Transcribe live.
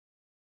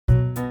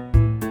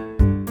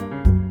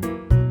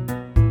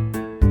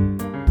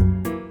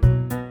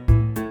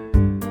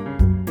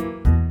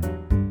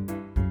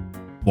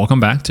Welcome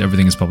back to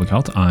Everything is Public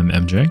Health. I'm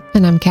MJ.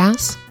 And I'm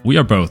Cass. We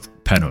are both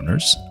pet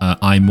owners.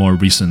 I'm more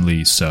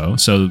recently so.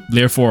 So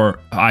therefore,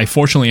 I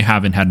fortunately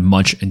haven't had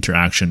much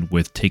interaction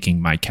with taking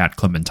my cat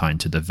Clementine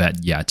to the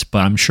vet yet, but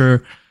I'm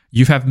sure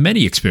you have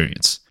many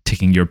experience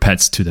taking your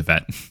pets to the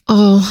vet.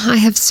 Oh, I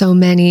have so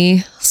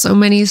many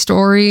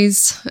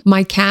stories.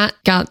 My cat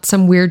got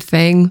some weird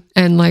thing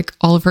and like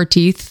all of her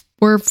teeth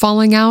were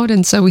falling out.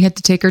 And so we had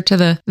to take her to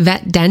the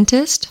vet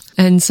dentist.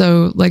 And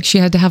so like she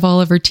had to have all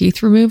of her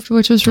teeth removed,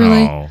 which was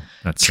really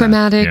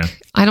traumatic. Yeah.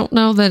 I don't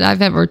know that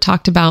I've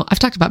talked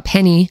about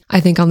Penny, I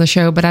think, on the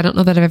show, but I don't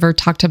know that I've ever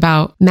talked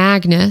about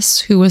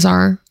Magnus, who was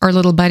our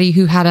little buddy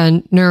who had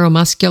a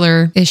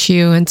neuromuscular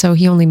issue. And so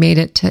he only made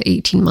it to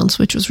 18 months,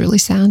 which was really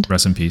sad.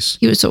 Rest in peace.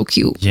 He was so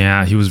cute.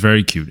 Yeah, he was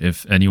very cute.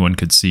 If anyone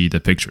could see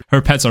the picture.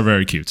 Her pets are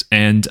very cute.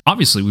 And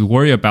obviously we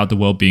worry about the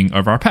well-being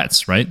of our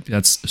pets, right?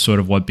 That's sort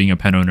of what being a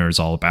pet owner is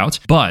all about.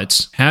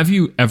 But have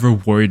you ever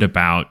worried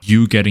about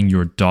you getting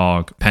your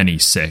dog Penny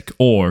sick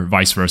or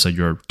vice versa,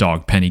 your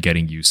dog Penny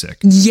getting you sick?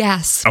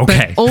 Yes.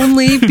 Okay. But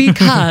only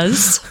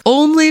because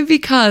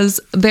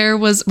there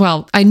was,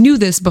 well, I knew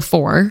this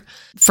before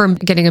from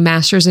getting a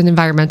master's in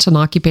environmental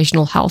and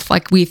occupational health.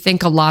 Like we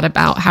think a lot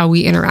about how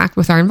we interact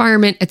with our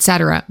environment,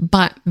 etc.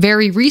 But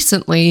very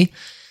recently,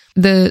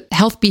 the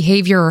health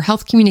behavior or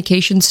health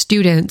communication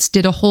students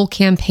did a whole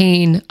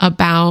campaign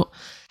about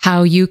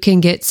how you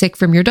can get sick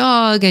from your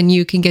dog and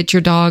you can get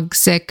your dog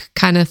sick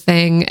kind of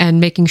thing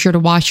and making sure to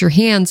wash your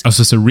hands. Oh,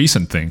 so it's a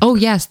recent thing. Oh,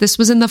 yes. This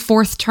was in the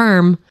fourth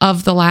term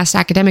of the last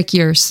academic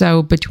year.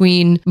 So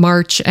between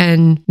March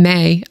and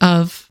May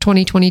of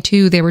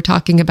 2022, they were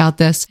talking about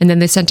this. And then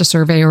they sent a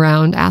survey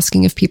around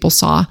asking if people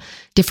saw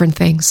different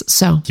things.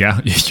 So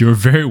yeah, you're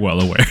very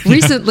well aware.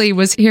 Recently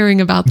was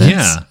hearing about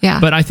this. Yeah.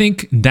 But I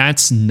think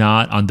that's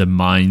not on the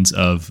minds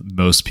of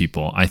most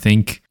people. I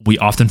think we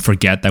often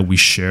forget that we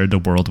share the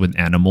world with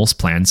animals,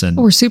 plants, and...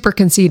 We're super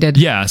conceited.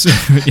 Yeah. So,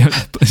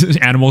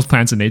 animals,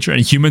 plants, and nature.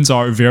 And humans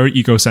are very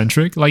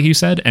egocentric, like you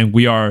said. And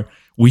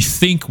we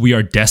think we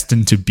are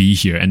destined to be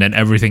here, and then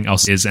everything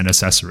else is an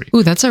accessory.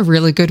 Ooh, that's a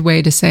really good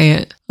way to say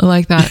it. I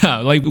like that. Yeah,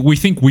 like we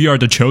think we are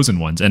the chosen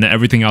ones, and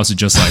everything else is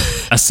just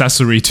like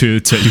accessory to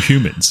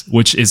humans,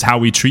 which is how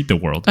we treat the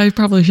world. I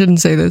probably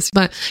shouldn't say this,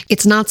 but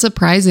it's not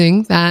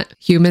surprising that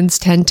humans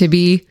tend to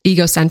be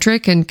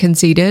egocentric and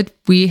conceited.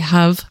 We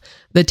have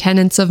the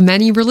tenets of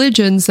many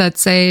religions that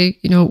say,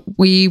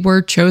 we were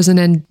chosen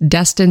and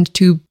destined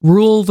to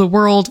rule the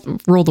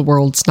world. Rule the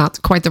world's not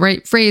quite the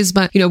right phrase,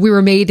 but, we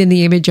were made in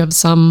the image of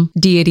some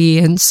deity.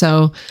 And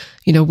so,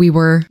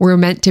 we're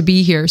meant to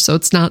be here. So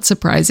it's not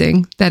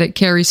surprising that it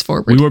carries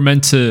forward. We were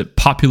meant to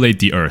populate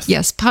the earth.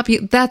 Yes,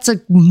 that's a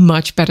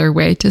much better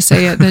way to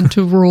say it than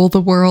to rule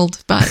the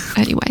world. But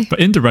anyway. But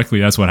indirectly,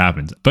 that's what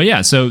happens. But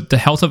yeah, so the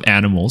health of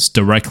animals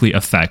directly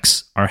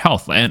affects our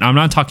health. And I'm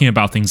not talking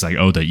about things like,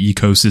 the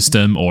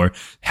ecosystem or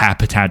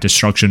habitat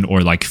destruction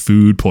or like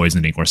food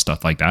poisoning or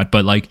stuff like that.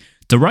 But like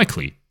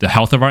directly, the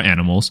health of our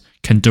animals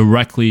can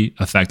directly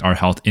affect our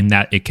health in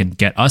that it can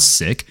get us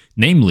sick,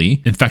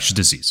 namely infectious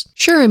disease.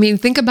 Sure. I mean,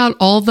 think about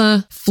all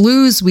the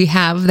flus we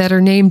have that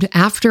are named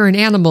after an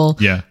animal.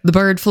 Yeah. The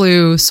bird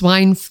flu,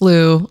 swine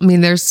flu. I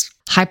mean, there's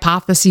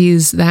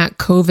hypotheses that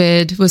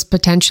COVID was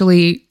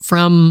potentially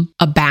from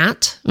a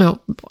bat.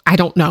 Well, I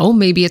don't know.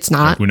 Maybe it's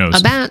not Who knows?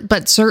 A bat,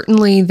 but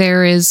certainly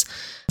there is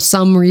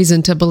some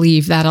reason to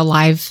believe that a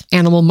live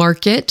animal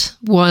market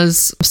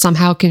was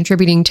somehow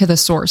contributing to the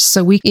source.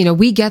 So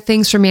we get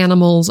things from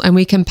animals and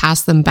we can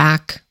pass them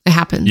back. It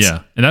happens.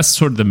 Yeah. And that's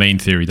sort of the main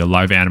theory. The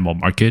live animal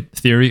market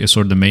theory is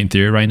sort of the main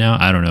theory right now.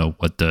 I don't know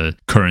what the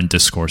current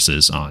discourse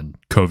is on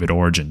COVID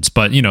origins,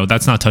 but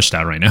that's not touched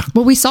out right now.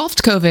 Well, we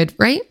solved COVID,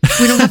 right?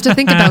 We don't have to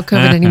think about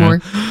COVID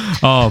anymore.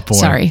 Oh boy.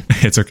 Sorry.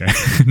 It's okay.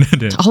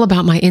 It's all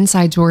about my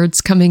inside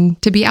words coming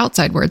to be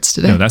outside words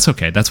today. No, that's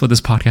okay. That's what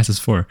this podcast is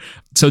for.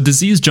 So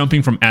disease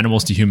jumping from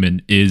animals to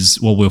human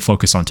is what we'll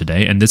focus on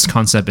today. And this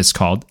concept is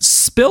called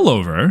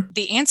spillover.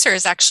 The answer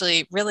is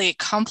actually really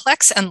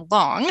complex and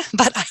long,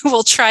 but I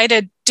will try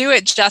to do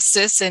it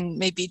justice in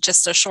maybe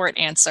just a short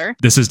answer.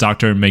 This is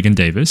Dr. Megan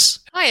Davis.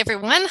 Hi,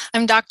 everyone.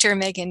 I'm Dr.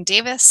 Megan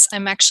Davis.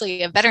 I'm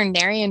actually a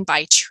veterinarian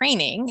by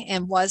training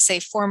and was a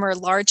former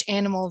large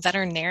animal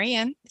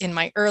veterinarian in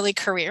my early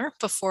career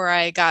before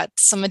I got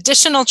some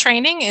additional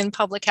training in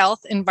public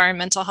health,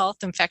 environmental health,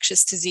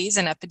 infectious disease,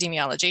 and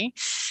epidemiology.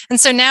 And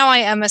so now I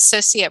am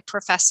associate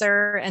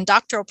professor and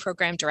doctoral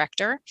program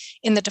director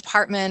in the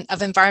Department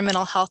of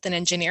Environmental Health and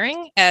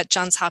Engineering at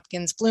Johns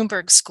Hopkins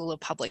Bloomberg School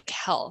of Public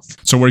Health.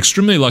 So we're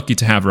extremely lucky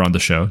to have her on the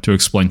show to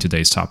explain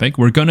today's topic.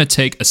 We're going to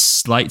take a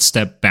slight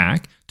step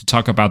back to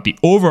talk about the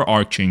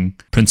overarching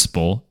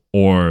principle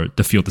or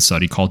the field of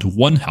study called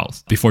One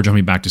Health before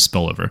jumping back to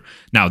spillover.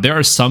 Now, there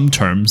are some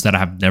terms that I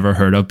have never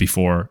heard of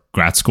before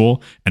grad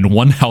school, and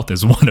One Health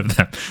is one of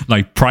them.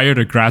 Like prior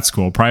to grad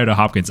school, prior to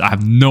Hopkins, I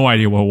have no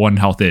idea what One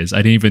Health is. I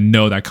didn't even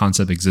know that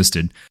concept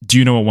existed. Do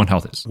you know what One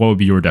Health is? What would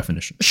be your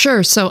definition?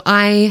 Sure. So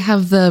I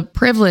have the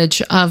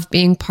privilege of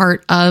being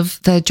part of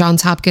the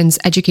Johns Hopkins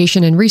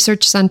Education and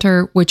Research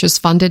Center, which is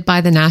funded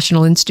by the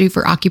National Institute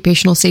for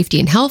Occupational Safety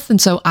and Health.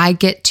 And so I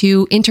get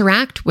to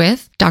interact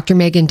with Dr.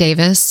 Megan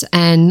Davis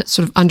and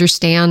sort of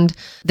understand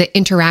the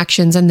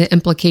interactions and the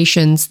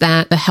implications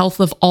that the health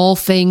of all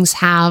things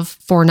have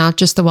for not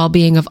just the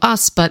well-being of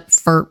us, but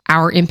for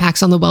our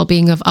impacts on the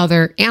well-being of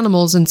other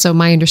animals. And so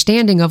my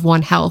understanding of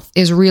One Health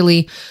is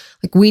really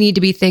like we need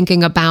to be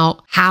thinking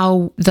about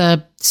how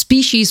the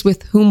species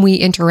with whom we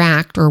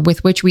interact or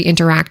with which we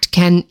interact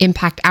can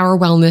impact our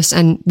wellness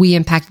and we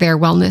impact their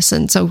wellness.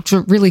 And so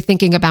really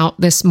thinking about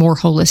this more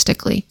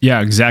holistically. Yeah,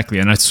 exactly.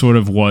 And that's sort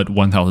of what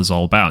One Health is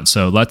all about.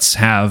 So let's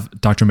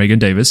have Dr. Megan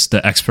Davis,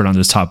 the expert on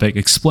this topic,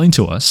 explain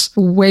to us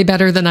way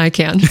better than I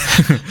can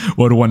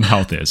what One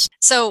Health is.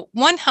 So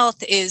One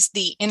Health is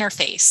the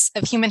interface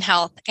of human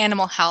health,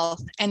 animal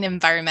health, and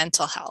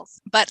environmental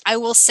health. But I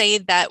will say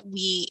that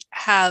we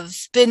have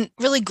been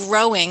really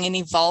growing and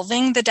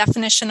evolving the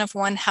definition of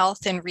One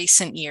Health in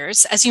recent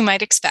years, as you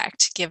might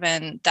expect,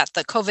 given that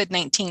the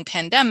COVID-19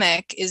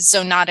 pandemic is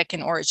zoonotic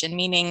in origin,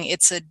 meaning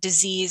it's a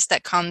disease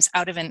that comes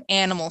out of an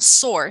animal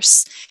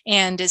source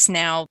and is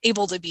now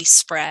able to be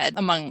spread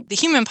among the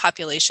human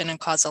population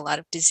and cause a lot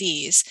of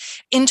disease.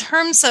 In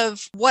terms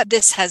of what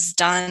this has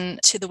done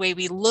to the way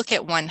we look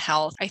at One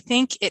Health, I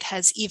think it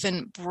has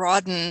even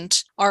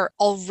broadened our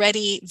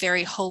already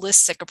very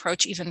holistic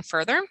approach even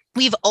further.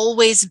 We've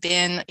always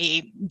been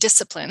a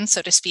discipline,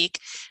 so to speak,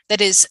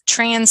 that is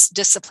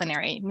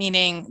transdisciplinary,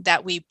 meaning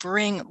that we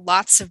bring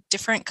lots of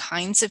different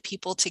kinds of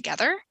people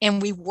together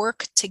and we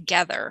work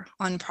together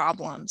on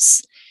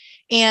problems.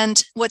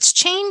 And what's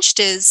changed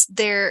is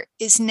there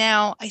is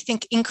now, I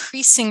think,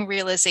 increasing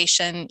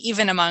realization,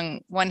 even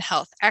among One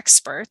Health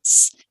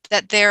experts,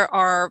 that there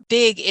are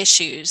big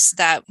issues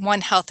that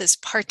One Health is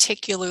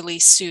particularly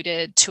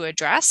suited to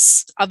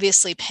address.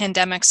 Obviously,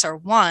 pandemics are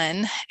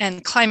one,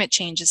 and climate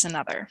change is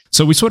another.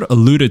 So we sort of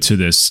alluded to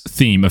this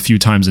theme a few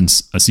times in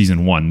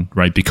season one,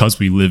 right? Because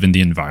we live in the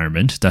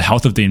environment, the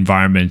health of the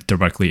environment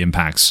directly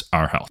impacts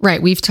our health.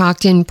 Right. We've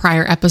talked in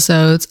prior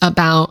episodes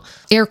about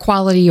air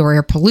quality or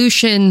air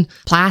pollution,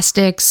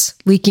 plastics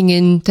leaking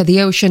into the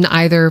ocean,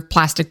 either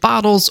plastic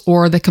bottles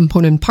or the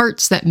component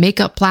parts that make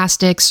up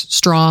plastics,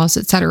 straws,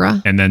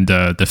 etc. And then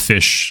the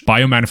fish,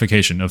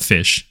 biomagnification of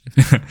fish.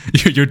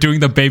 You're doing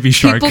the baby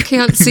shark. People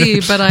can't see,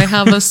 but I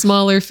have a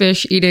smaller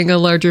fish eating a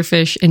larger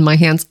fish in my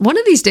hands. One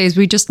of these days,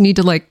 we just need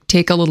to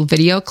take a little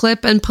video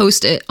clip and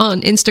post it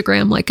on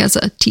Instagram, as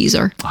a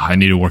teaser. I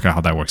need to work out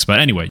how that works. But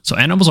anyway, so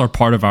animals are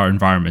part of our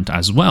environment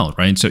as well,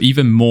 right? So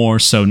even more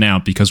so now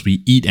because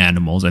we eat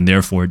animals and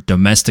therefore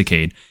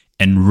domesticate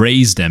and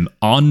raise them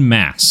en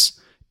masse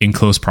in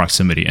close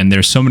proximity. And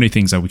there's so many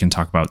things that we can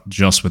talk about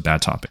just with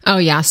that topic. Oh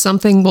yeah.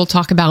 Something we'll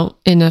talk about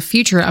in a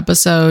future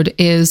episode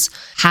is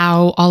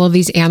how all of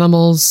these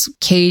animals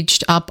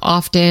caged up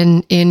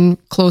often in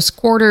close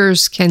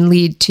quarters can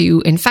lead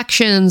to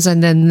infections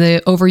and then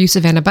the overuse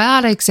of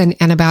antibiotics and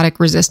antibiotic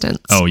resistance.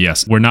 Oh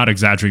yes. We're not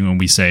exaggerating when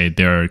we say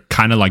they're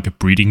kind of like a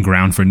breeding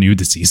ground for new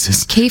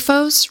diseases.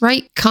 CAFOs,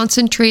 right?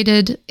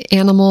 Concentrated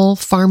animal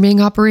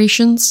farming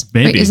operations.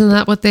 Maybe. Right? Isn't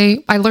that what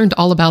I learned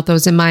all about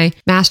those in my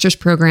master's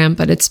program,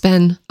 but it's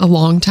been a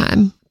long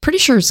time. Pretty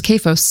sure it's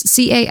CAFO,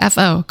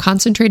 CAFO,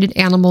 Concentrated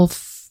Animal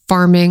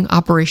Farming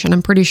Operation.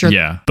 I'm pretty sure.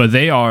 Yeah, but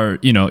they are,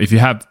 if you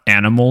have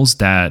animals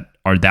that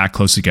are that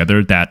close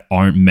together that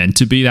aren't meant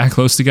to be that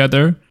close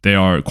together, they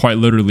are quite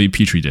literally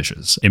petri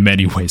dishes in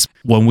many ways.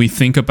 When we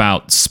think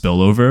about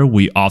spillover,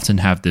 we often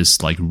have this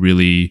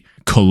really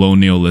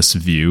colonialist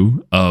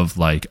view of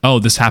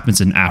this happens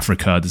in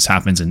Africa, this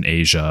happens in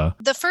Asia.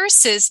 The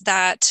first is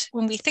that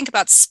when we think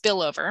about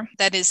spillover,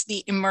 that is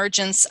the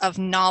emergence of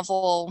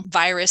novel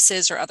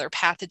viruses or other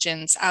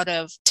pathogens out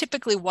of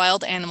typically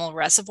wild animal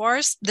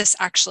reservoirs, this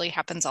actually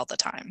happens all the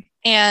time.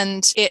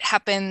 And it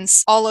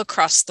happens all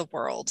across the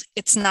world.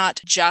 It's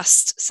not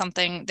just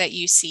something that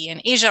you see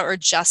in Asia or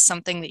just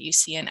something that you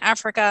see in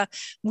Africa.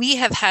 We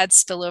have had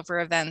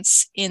spillover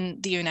events in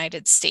the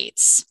United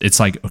States. It's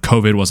like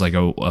COVID was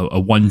a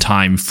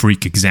one-time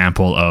freak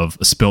example of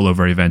a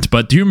spillover event.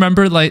 But do you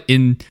remember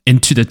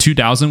into the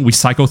 2000s, we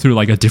cycle through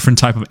a different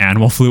type of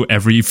animal flu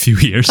every few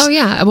years? Oh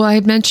yeah. Well, I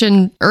had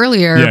mentioned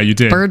earlier, yeah, you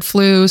did. Bird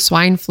flu,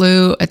 swine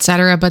flu,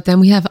 etc. But then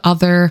we have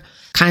other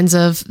kinds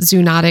of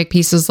zoonotic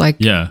pieces like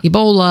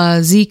Ebola,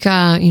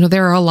 Zika,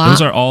 there are a lot.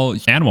 Those are all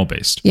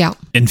animal-based. Yeah.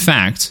 In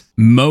fact,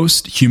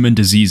 most human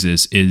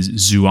diseases is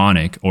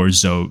zoonic or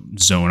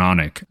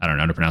zoononic. I don't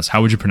know how to pronounce it.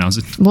 How would you pronounce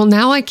it? Well,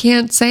 now I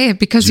can't say it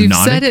because Zoononic? You've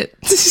said it.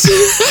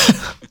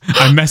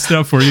 I messed it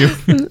up for you.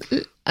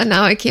 And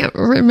now I can't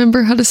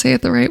remember how to say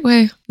it the right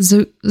way.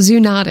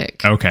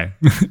 Zoonotic. Okay.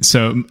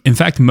 So, in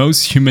fact,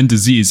 most human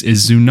disease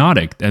is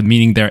zoonotic,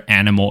 meaning they're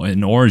animal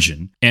in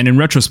origin. And in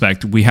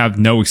retrospect, we have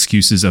no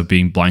excuses of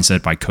being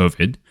blindsided by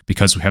COVID.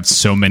 because we have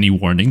so many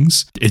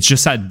warnings. It's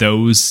just that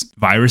those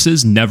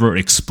viruses never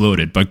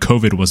exploded, but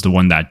COVID was the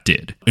one that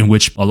did, in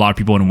which a lot of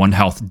people in One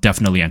Health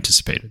definitely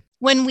anticipated.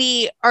 When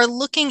we are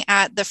looking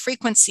at the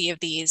frequency of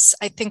these,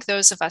 I think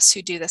those of us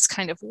who do this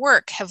kind of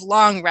work have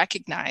long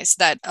recognized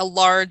that a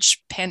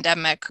large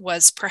pandemic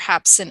was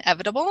perhaps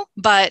inevitable,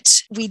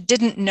 but we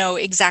didn't know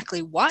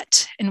exactly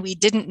what, and we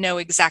didn't know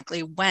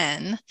exactly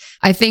when.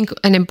 I think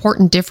an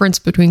important difference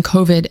between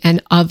COVID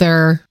and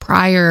other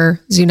prior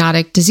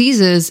zoonotic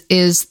diseases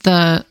is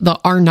the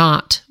R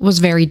naught was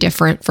very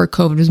different for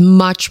COVID. It was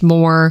much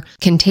more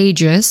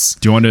contagious.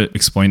 Do you want to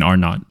explain R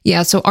naught?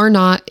 Yeah, so R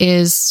naught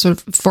is sort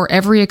of for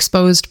every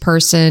exposed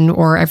person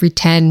or every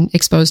 10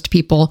 exposed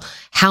people,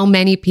 how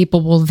many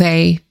people will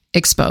they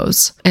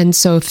expose? And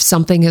so if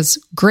something is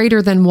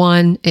greater than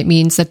 1, it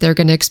means that they're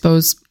going to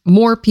expose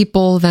more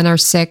people than are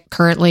sick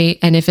currently.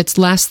 And if it's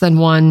less than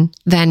 1,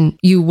 then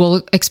you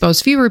will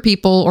expose fewer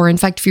people or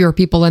infect fewer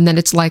people, and then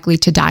it's likely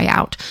to die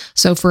out.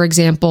 So for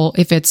example,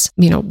 if it's,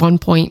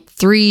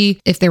 1.3,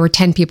 if there were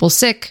 10 people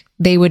sick,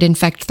 they would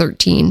infect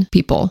 13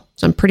 people.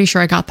 So I'm pretty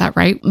sure I got that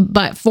right.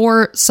 But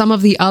for some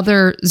of the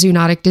other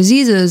zoonotic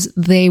diseases,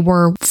 they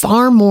were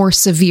far more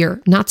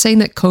severe. Not saying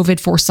that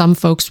COVID for some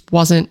folks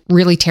wasn't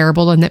really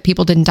terrible and that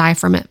people didn't die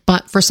from it.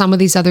 But for some of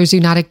these other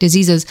zoonotic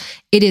diseases,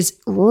 it is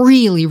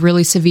really,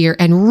 really severe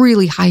and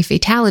really high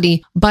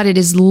fatality, but it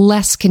is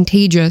less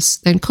contagious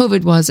than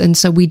COVID was. And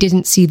so we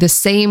didn't see the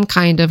same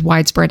kind of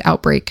widespread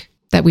outbreak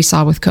that we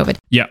saw with COVID.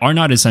 Yeah, R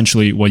naught is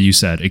essentially what you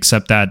said,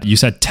 except that you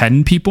said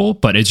 10 people,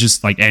 but it's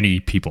just like any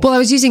people. Well, I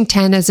was using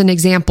 10 as an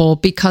example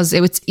because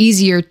it's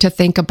easier to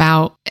think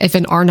about if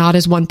an R naught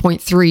is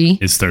 1.3.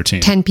 It's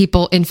 13. 10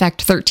 people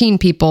infect 13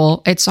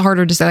 people. It's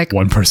harder to say like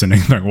one person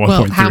infects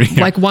 1.3.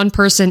 Like one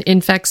person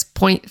infects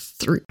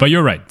 0.3. But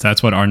you're right.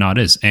 That's what R naught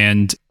is.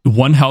 And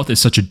One Health is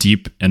such a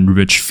deep and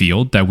rich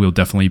field that we'll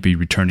definitely be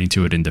returning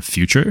to it in the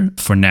future.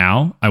 For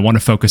now, I want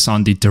to focus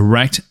on the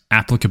direct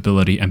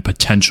applicability and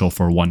potential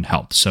for One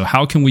Health. So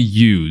how can we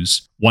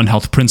use One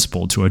Health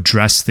principle to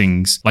address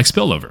things like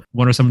spillover?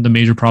 What are some of the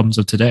major problems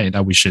of today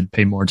that we should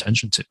pay more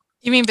attention to?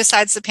 You mean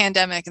besides the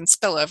pandemic and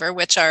spillover,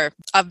 which are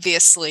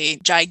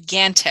obviously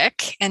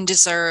gigantic and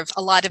deserve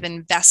a lot of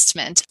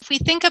investment? If we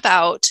think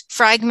about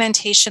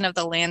fragmentation of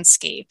the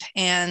landscape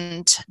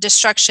and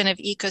destruction of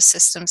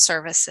ecosystem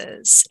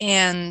services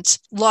and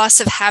loss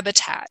of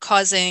habitat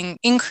causing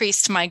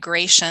increased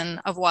migration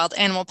of wild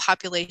animal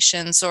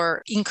populations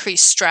or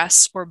increased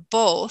stress or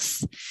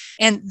both,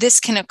 and this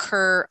can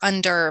occur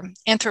under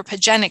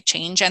anthropogenic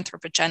change,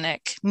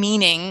 anthropogenic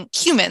meaning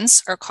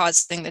humans are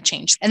causing the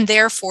change, and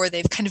therefore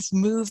they've kind of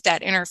moved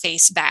that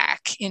interface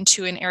back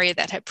into an area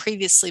that had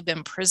previously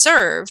been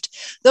preserved.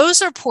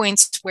 Those are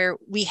points where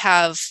we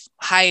have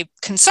high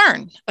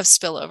concern of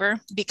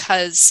spillover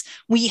because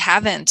we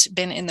haven't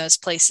been in those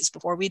places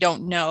before. We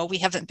don't know. We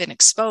haven't been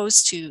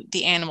exposed to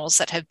the animals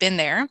that have been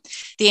there.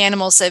 The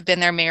animals that have been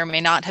there may or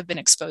may not have been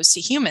exposed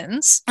to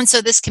humans. And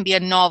so this can be a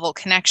novel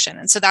connection.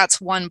 And so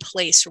that's one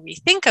place where we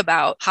think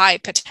about high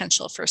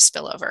potential for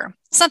spillover.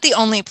 It's not the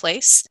only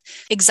place.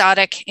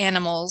 Exotic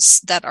animals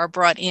that are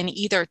brought in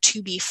either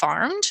to be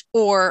farmed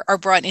or are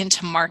brought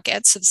into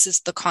markets. So this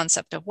is the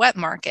concept of wet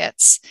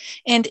markets.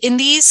 And in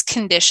these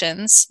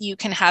conditions, you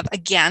can have,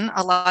 again,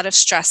 a lot of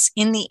stress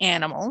in the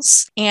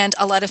animals and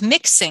a lot of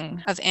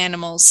mixing of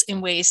animals in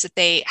ways that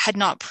they had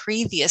not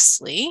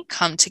previously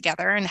come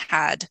together and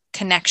had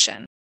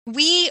connection.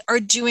 We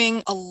are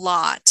doing a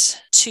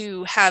lot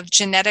to have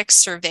genetic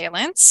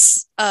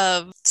surveillance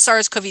of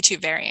SARS-CoV-2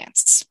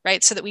 variants,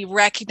 right? So that we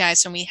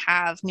recognize when we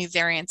have new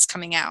variants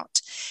coming out.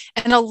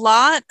 And a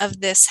lot of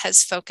this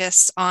has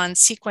focused on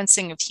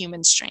sequencing of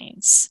human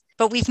strains,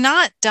 but we've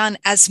not done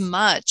as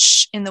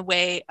much in the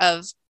way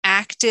of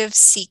active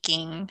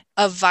seeking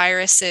of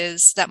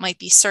viruses that might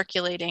be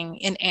circulating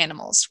in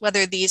animals,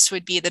 whether these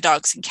would be the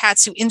dogs and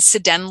cats who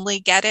incidentally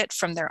get it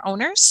from their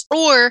owners,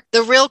 or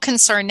the real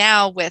concern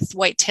now with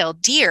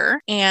white-tailed deer.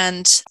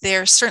 And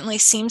there certainly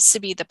seems to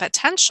be the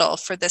potential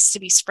for this to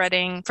be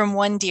spreading from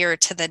one deer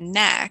to the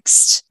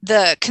next.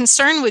 The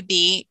concern would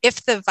be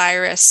if the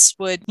virus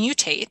would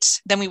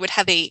mutate, then we would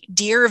have a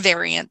deer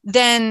variant.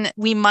 Then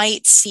we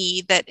might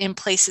see that in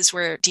places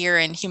where deer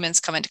and humans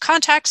come into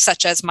contact,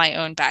 such as my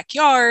own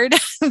backyard,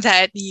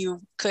 that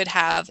you could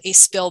have a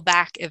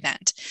spillback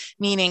event,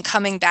 meaning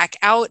coming back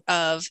out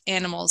of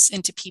animals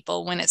into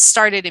people when it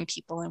started in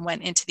people and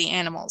went into the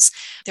animals.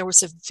 There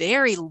was a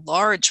very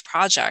large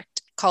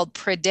project called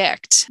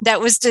PREDICT that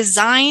was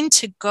designed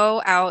to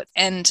go out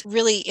and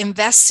really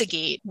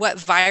investigate what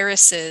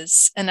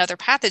viruses and other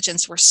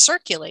pathogens were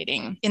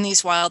circulating in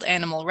these wild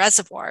animal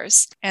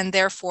reservoirs. And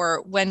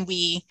therefore, when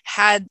we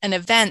had an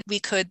event, we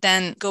could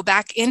then go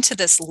back into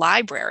this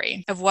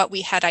library of what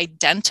we had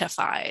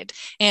identified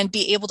and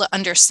be able to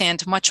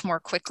understand much more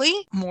quickly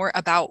more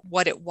about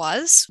what it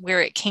was,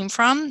 where it came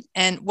from,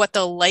 and what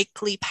the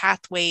likely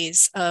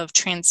pathways of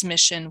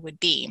transmission would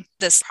be.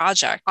 This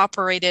project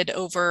operated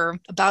over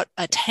about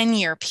a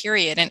 10-year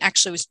period and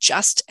actually was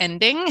just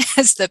ending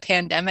as the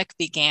pandemic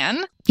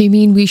began. You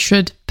mean we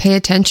should pay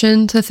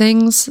attention to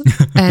things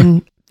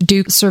and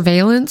do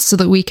surveillance so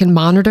that we can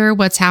monitor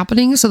what's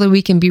happening so that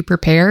we can be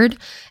prepared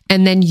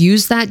and then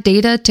use that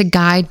data to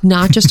guide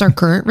not just our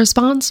current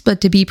response,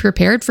 but to be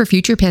prepared for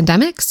future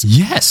pandemics?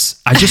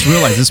 Yes. I just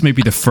realized this may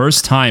be the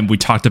first time we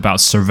talked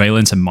about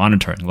surveillance and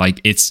monitoring. Like,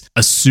 it's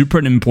a super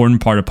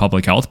important part of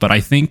public health, but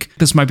I think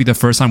this might be the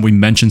first time we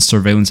mentioned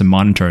surveillance and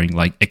monitoring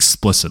like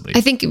explicitly.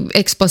 I think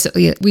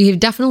explicitly. We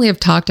definitely have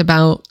talked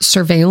about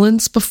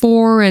surveillance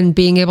before and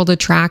being able to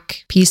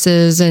track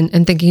pieces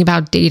and thinking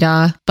about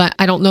data, but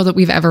I don't know that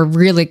we've ever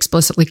really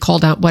explicitly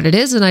called out what it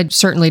is. And I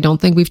certainly don't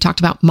think we've talked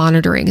about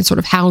monitoring and sort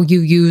of how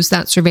you use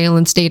that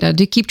surveillance data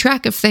to keep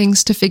track of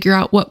things, to figure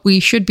out what we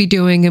should be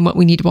doing and what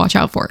we need to watch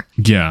out for.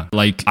 Yeah,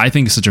 like I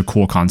think it's such a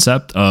cool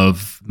concept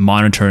of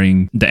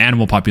monitoring the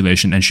animal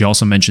population. And she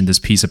also mentioned this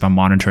piece about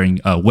monitoring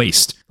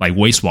waste, like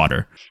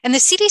wastewater. And the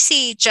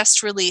CDC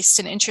just released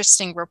an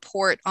interesting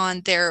report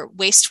on their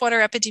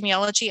wastewater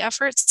epidemiology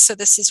efforts. So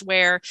this is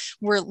where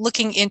we're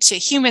looking into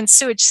human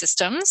sewage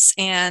systems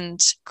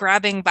and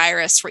grabbing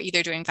virus. We're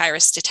either doing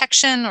virus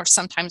detection or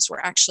sometimes we're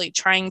actually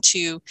trying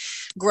to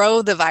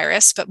grow the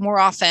virus, but more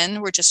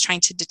often we're just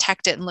trying to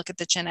detect it and look at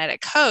the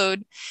genetic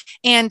code.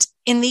 And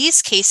in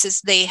these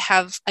cases, they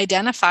have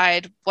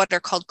identified what are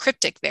called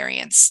cryptic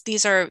variants.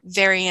 These are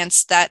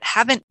variants that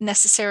haven't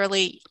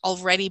necessarily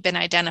already been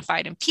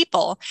identified in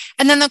people.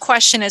 And then the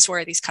question is, where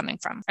are these coming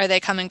from? Are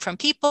they coming from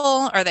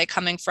people? Are they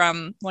coming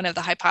from, one of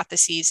the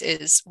hypotheses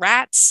is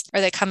rats?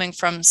 Are they coming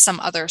from some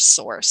other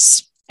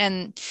source?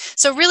 And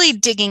so really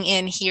digging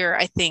in here,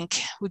 I think,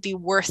 would be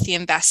worth the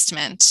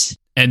investment.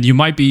 And you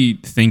might be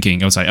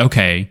thinking, I was like,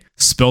 okay,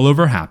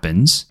 spillover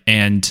happens,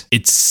 and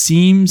it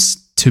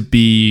seems to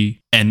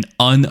be an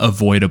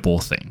unavoidable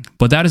thing.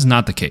 But that is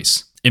not the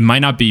case. It might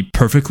not be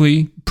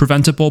perfectly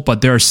preventable,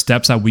 but there are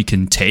steps that we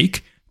can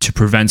take to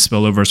prevent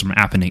spillovers from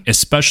happening,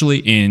 especially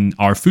in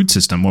our food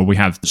system where we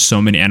have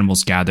so many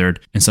animals gathered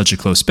in such a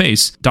close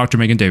space. Dr.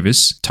 Megan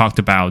Davis talked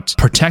about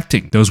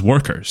protecting those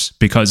workers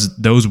because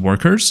those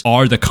workers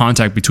are the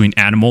contact between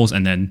animals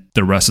and then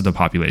the rest of the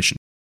population.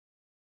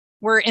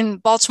 We're in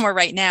Baltimore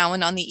right now,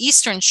 and on the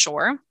Eastern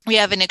Shore, we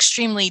have an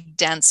extremely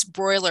dense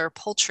broiler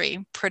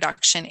poultry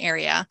production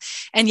area.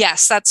 And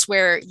yes, that's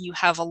where you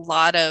have a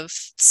lot of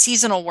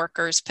seasonal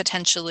workers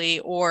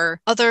potentially,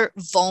 or other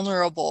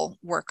vulnerable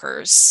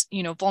workers,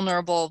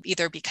 vulnerable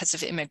either because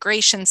of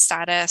immigration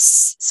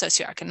status,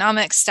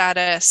 socioeconomic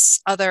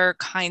status, other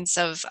kinds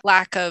of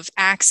lack of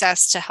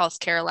access to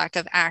healthcare, lack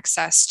of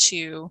access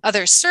to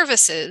other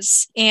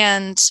services.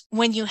 And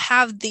when you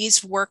have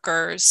these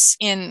workers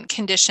in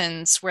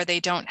conditions where they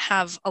don't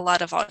have a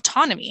lot of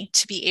autonomy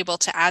to be able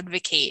to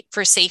advocate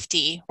for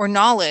safety or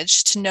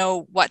knowledge to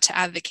know what to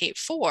advocate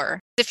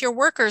for, if your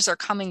workers are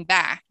coming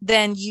back,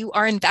 then you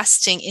are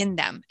investing in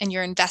them and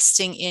you're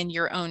investing in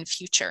your own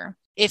future.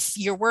 If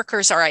your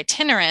workers are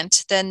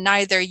itinerant, then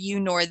neither you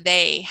nor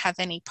they have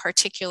any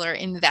particular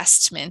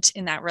investment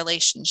in that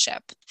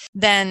relationship.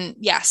 Then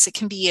yes, it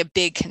can be a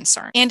big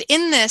concern. And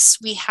in this,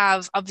 we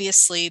have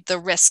obviously the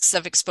risks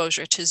of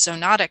exposure to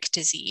zoonotic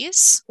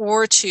disease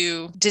or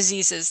to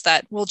diseases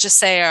that we'll just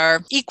say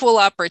are equal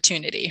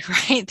opportunity,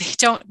 right? They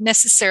don't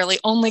necessarily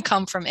only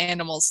come from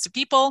animals to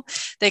people.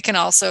 They can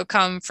also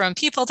come from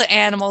people to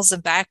animals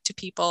and back to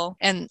people.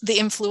 And the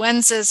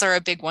influenzas are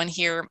a big one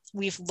here.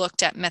 We've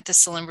looked at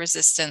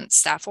methicillin-resistant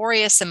Staph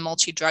aureus and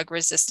multi-drug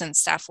resistant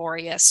Staph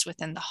aureus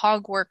within the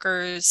hog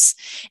workers.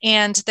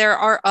 And there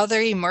are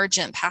other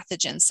emergent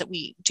pathogens that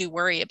we do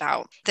worry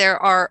about. There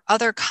are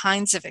other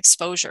kinds of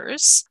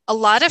exposures. A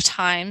lot of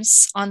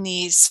times on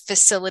these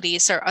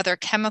facilities are other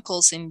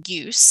chemicals in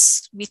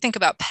use. We think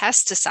about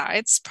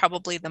pesticides,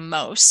 probably the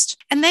most.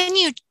 And then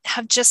you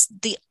have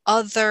just the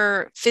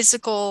other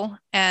physical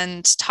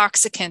and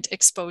toxicant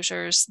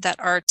exposures that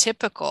are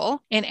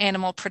typical in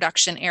animal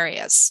production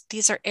areas.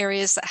 These are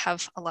areas that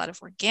have a lot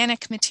of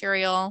organic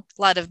material,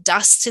 a lot of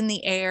dust in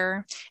the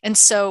air. And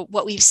so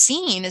what we've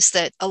seen is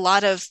that a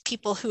lot of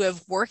people who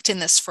have worked in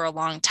this for a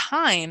long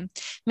time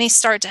may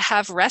start to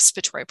have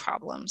respiratory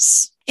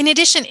problems. In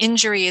addition,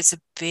 injury is a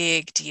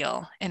big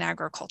deal in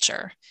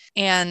agriculture.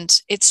 And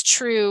it's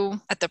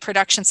true at the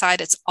production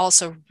side. It's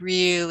also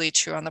really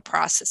true on the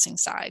processing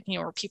side,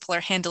 where people are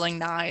handling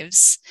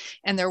knives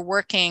and they're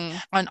working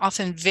on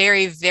often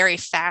very, very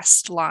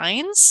fast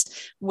lines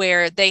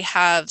where they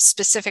have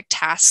specific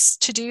tasks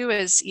to do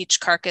as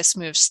each carcass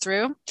moves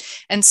through.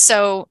 And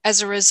so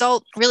as a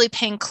result, really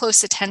paying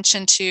close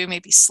attention to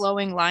maybe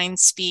slowing line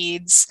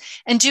speeds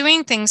and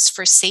doing things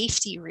for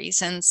safety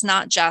reasons,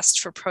 not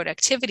just for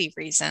productivity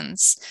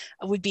reasons,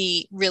 would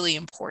be really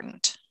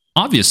important.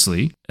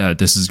 Obviously,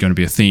 this is going to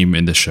be a theme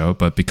in the show,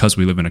 but because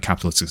we live in a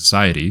capitalistic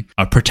society,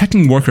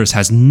 protecting workers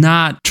has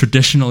not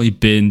traditionally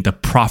been the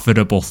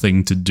profitable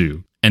thing to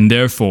do, and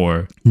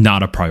therefore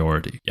not a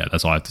priority. Yeah,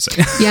 that's all I have to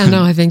say. Yeah,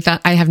 no, I think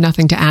that I have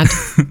nothing to add.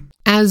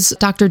 As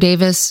Dr.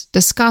 Davis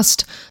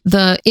discussed,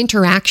 the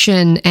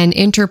interaction and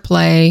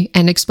interplay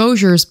and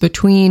exposures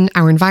between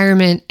our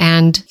environment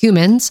and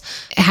humans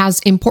has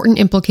important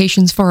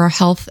implications for our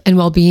health and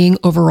well-being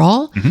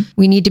overall.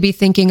 We need to be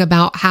thinking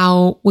about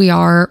how we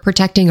are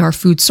protecting our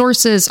food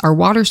sources, our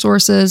water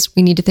sources.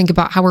 We need to think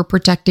about how we're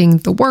protecting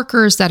the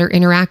workers that are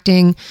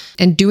interacting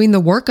and doing the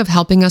work of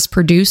helping us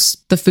produce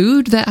the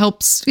food that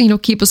helps,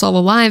 keep us all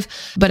alive.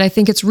 But I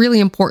think it's really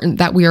important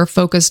that we are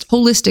focused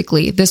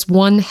holistically. This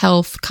One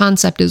Health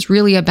concept is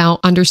really about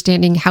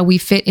understanding how we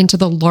fit into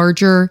the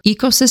larger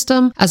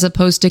ecosystem as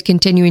opposed to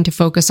continuing to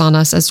focus on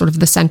us as sort of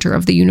the center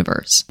of the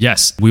universe.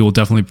 Yes, we will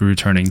definitely be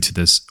returning to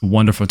this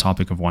wonderful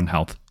topic of One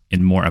Health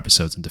in more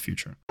episodes in the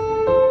future.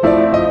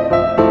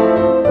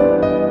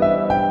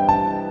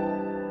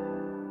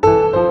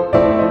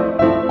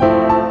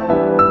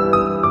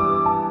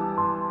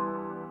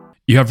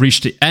 You have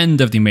reached the end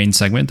of the main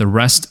segment. The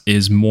rest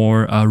is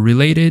more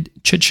related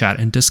chit-chat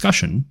and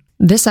discussion.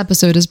 This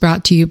episode is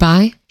brought to you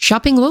by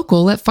shopping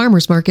local at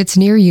farmers markets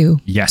near you.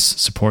 Yes,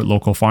 support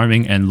local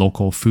farming and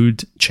local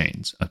food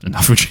chains.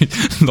 Not food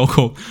chains,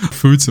 local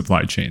food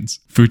supply chains.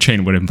 Food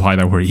chain would imply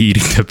that we're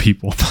eating the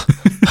people.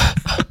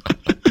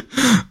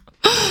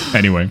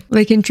 Anyway.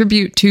 They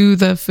contribute to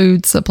the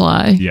food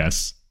supply.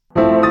 Yes.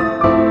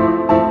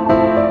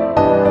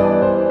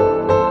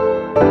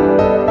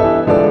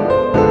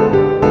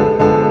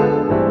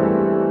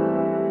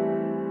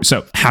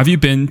 So, have you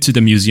been to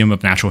the Museum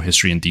of Natural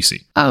History in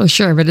DC? Oh,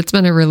 sure, but it's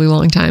been a really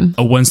long time.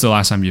 Oh, when's the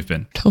last time you've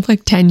been?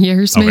 Like 10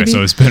 years, maybe. Okay,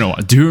 so it's been a while.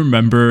 Do you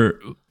remember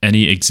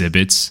any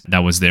exhibits that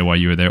was there while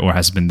you were there, or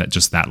has it been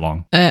just that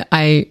long?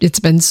 It's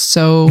been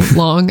so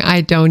long,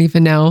 I don't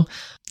even know.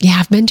 Yeah,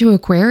 I've been to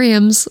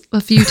aquariums a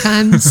few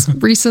times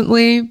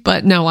recently,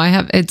 but no, I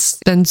have. It's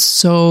been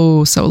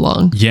so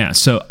long. Yeah,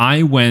 so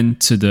I went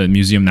to the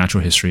Museum of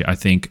Natural History, I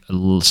think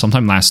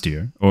sometime last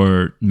year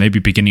or maybe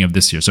beginning of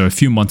this year, so a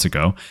few months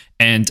ago,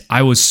 and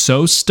I was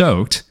so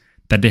stoked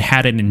that they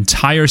had an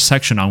entire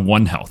section on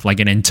One Health, like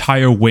an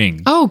entire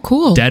wing. Oh,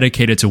 cool.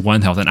 Dedicated to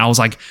One Health, and I was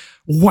like,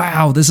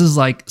 wow, this is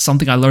like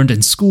something I learned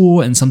in school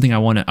and something I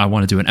want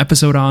to do an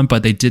episode on.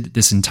 But they did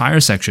this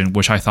entire section,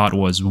 which I thought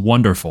was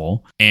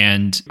wonderful.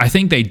 And I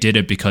think they did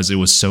it because it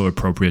was so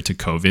appropriate to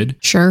COVID.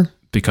 Sure.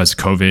 Because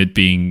COVID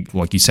being,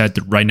 like you said,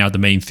 right now the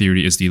main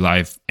theory is the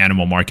live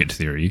animal market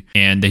theory.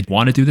 And they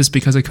want to do this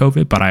because of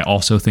COVID, but I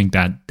also think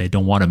that they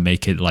don't want to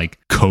make it like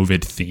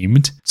COVID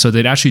themed. So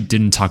they actually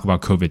didn't talk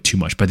about COVID too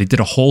much, but they did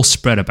a whole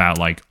spread about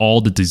like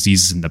all the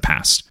diseases in the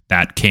past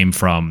that came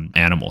from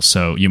animals.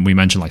 So we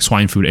mentioned like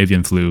swine flu,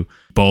 avian flu,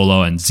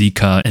 Ebola, and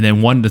Zika. And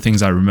then one of the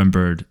things I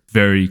remembered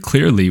very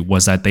clearly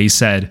was that they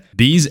said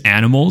these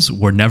animals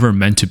were never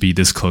meant to be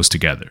this close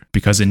together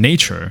because in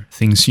nature,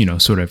 things,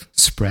 sort of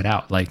spread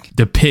out. Like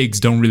the pigs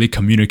don't really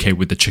communicate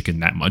with the chicken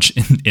that much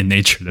in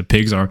nature. The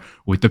pigs are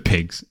with the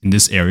pigs in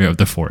this area of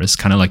the forest,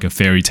 kind of like a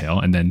fairy tale.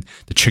 And then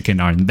the chicken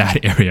are in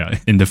that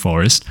area in the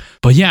forest.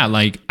 But yeah,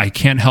 like I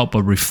can't help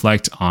but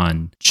reflect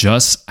on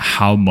just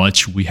how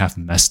much we have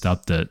messed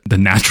up the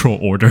natural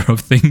order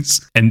of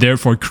things and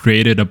therefore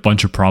created a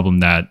bunch of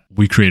problems that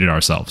we created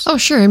ourselves. Oh,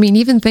 sure. I mean,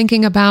 even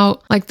thinking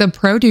about like the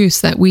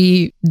produce that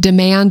we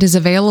demand is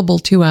available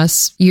to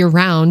us year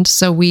round.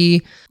 So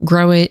we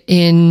grow it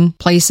in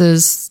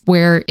places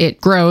where it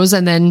grows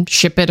and then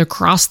ship it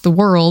across the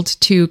world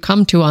to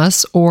come to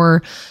us.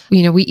 Or,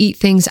 we eat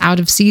things out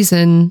of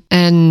season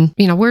and,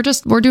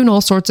 we're doing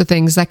all sorts of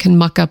things that can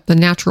muck up the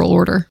natural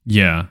order.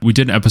 Yeah. We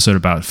did an episode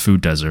about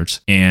food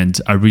deserts and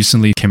I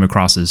recently came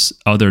across this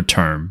other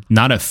term,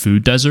 not a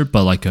food desert,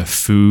 but like a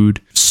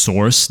food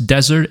source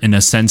desert in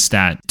a sense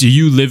that do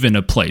you live in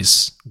a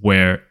place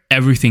where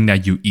everything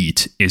that you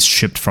eat is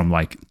shipped from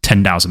like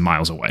 10,000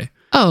 miles away?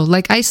 Oh,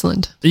 like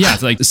Iceland. Yeah,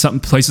 it's like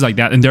some places like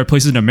that. And there are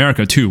places in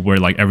America too, where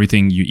like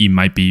everything you eat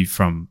might be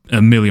from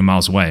a million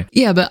miles away.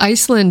 Yeah, but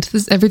Iceland,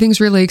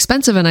 everything's really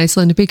expensive in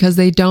Iceland because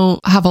they don't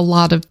have a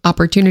lot of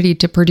opportunity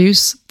to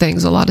produce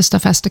things. A lot of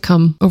stuff has to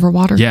come over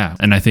water. Yeah.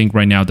 And I think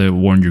right now the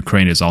war in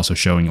Ukraine is also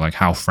showing like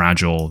how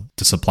fragile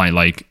the supply,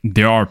 like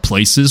there are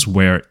places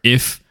where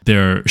if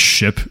their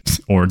ship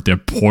or their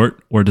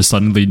port were to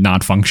suddenly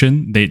not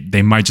function,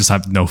 they might just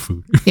have no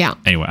food. Yeah.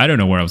 Anyway, I don't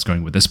know where I was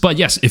going with this, but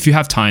yes, if you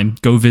have time,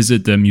 go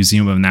visit the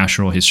Museum of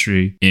Natural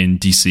History in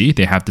DC.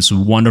 They have this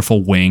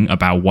wonderful wing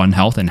about One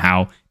Health and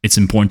how it's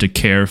important to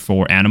care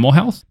for animal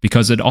health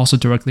because it also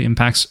directly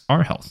impacts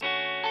our health.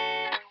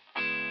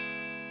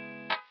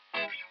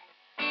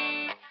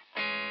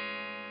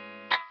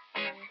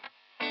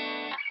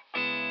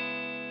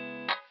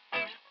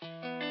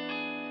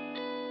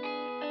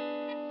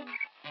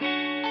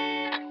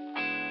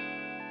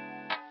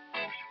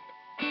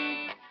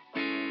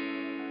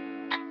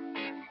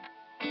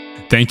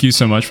 Thank you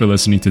so much for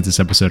listening to this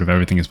episode of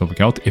Everything is Public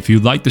Health. If you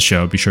like the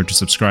show, be sure to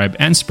subscribe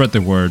and spread the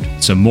word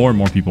so more and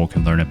more people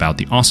can learn about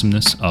the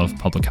awesomeness of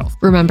public health.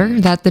 Remember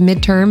that the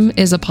midterm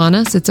is upon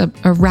us. It's a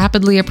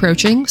rapidly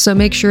approaching, so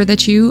make sure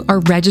that you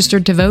are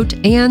registered to vote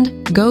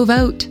and go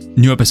vote.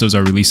 New episodes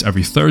are released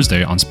every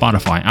Thursday on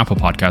Spotify, Apple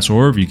Podcasts, or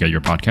wherever you get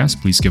your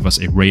podcasts. Please give us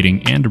a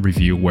rating and a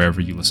review wherever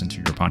you listen to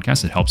your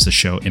podcast. It helps the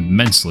show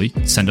immensely.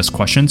 Send us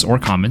questions or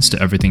comments to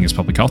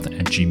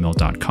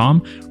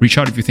everythingispublichealth@gmail.com. Reach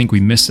out if you think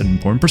we missed an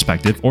important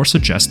perspective or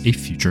suggest a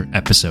future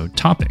episode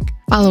topic.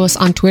 Follow us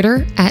on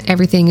Twitter at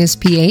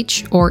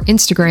everythingisph or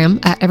Instagram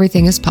at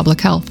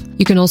everythingispublichealth.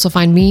 You can also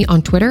find me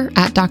on Twitter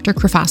at Dr.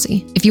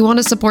 Krafasi. If you want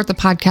to support the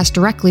podcast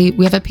directly,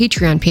 we have a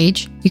Patreon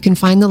page. You can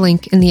find the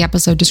link in the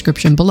episode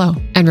description below.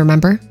 And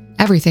remember,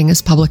 everything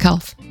is public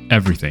health.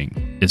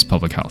 Everything is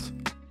public health.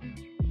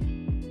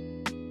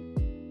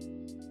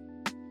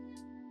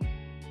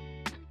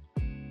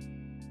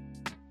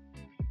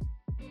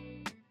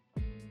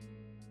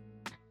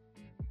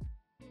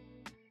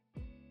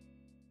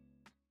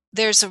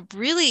 There's a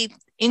really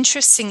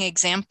interesting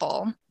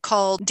example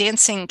called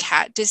dancing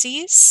cat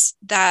disease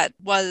that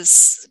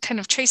was kind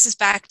of traces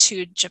back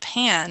to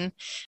Japan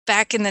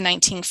back in the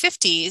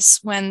 1950s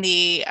when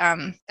the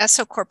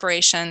Esso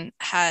Corporation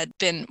had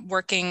been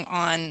working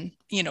on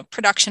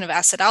production of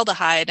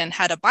acetaldehyde and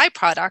had a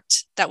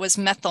byproduct that was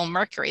methyl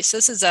mercury. So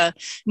this is a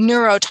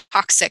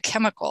neurotoxic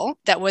chemical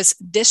that was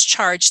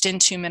discharged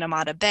into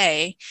Minamata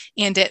Bay,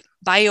 and it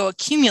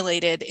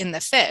bioaccumulated in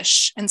the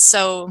fish. And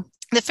so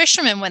the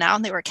fishermen went out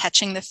and they were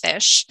catching the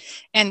fish,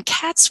 and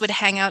cats would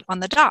hang out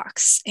on the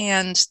docks.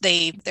 And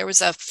there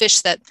was a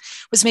fish that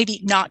was maybe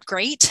not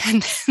great,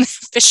 and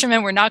the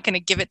fishermen were not going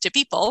to give it to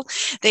people.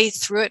 They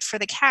threw it for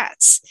the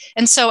cats.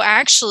 And so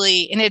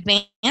actually, in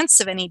advance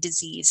of any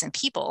disease in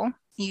people,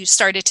 you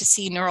started to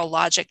see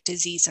neurologic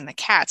disease in the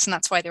cats. And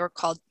that's why they were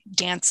called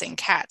dancing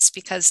cats,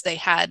 because they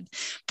had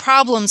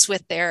problems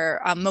with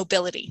their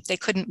mobility. They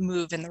couldn't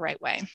move in the right way.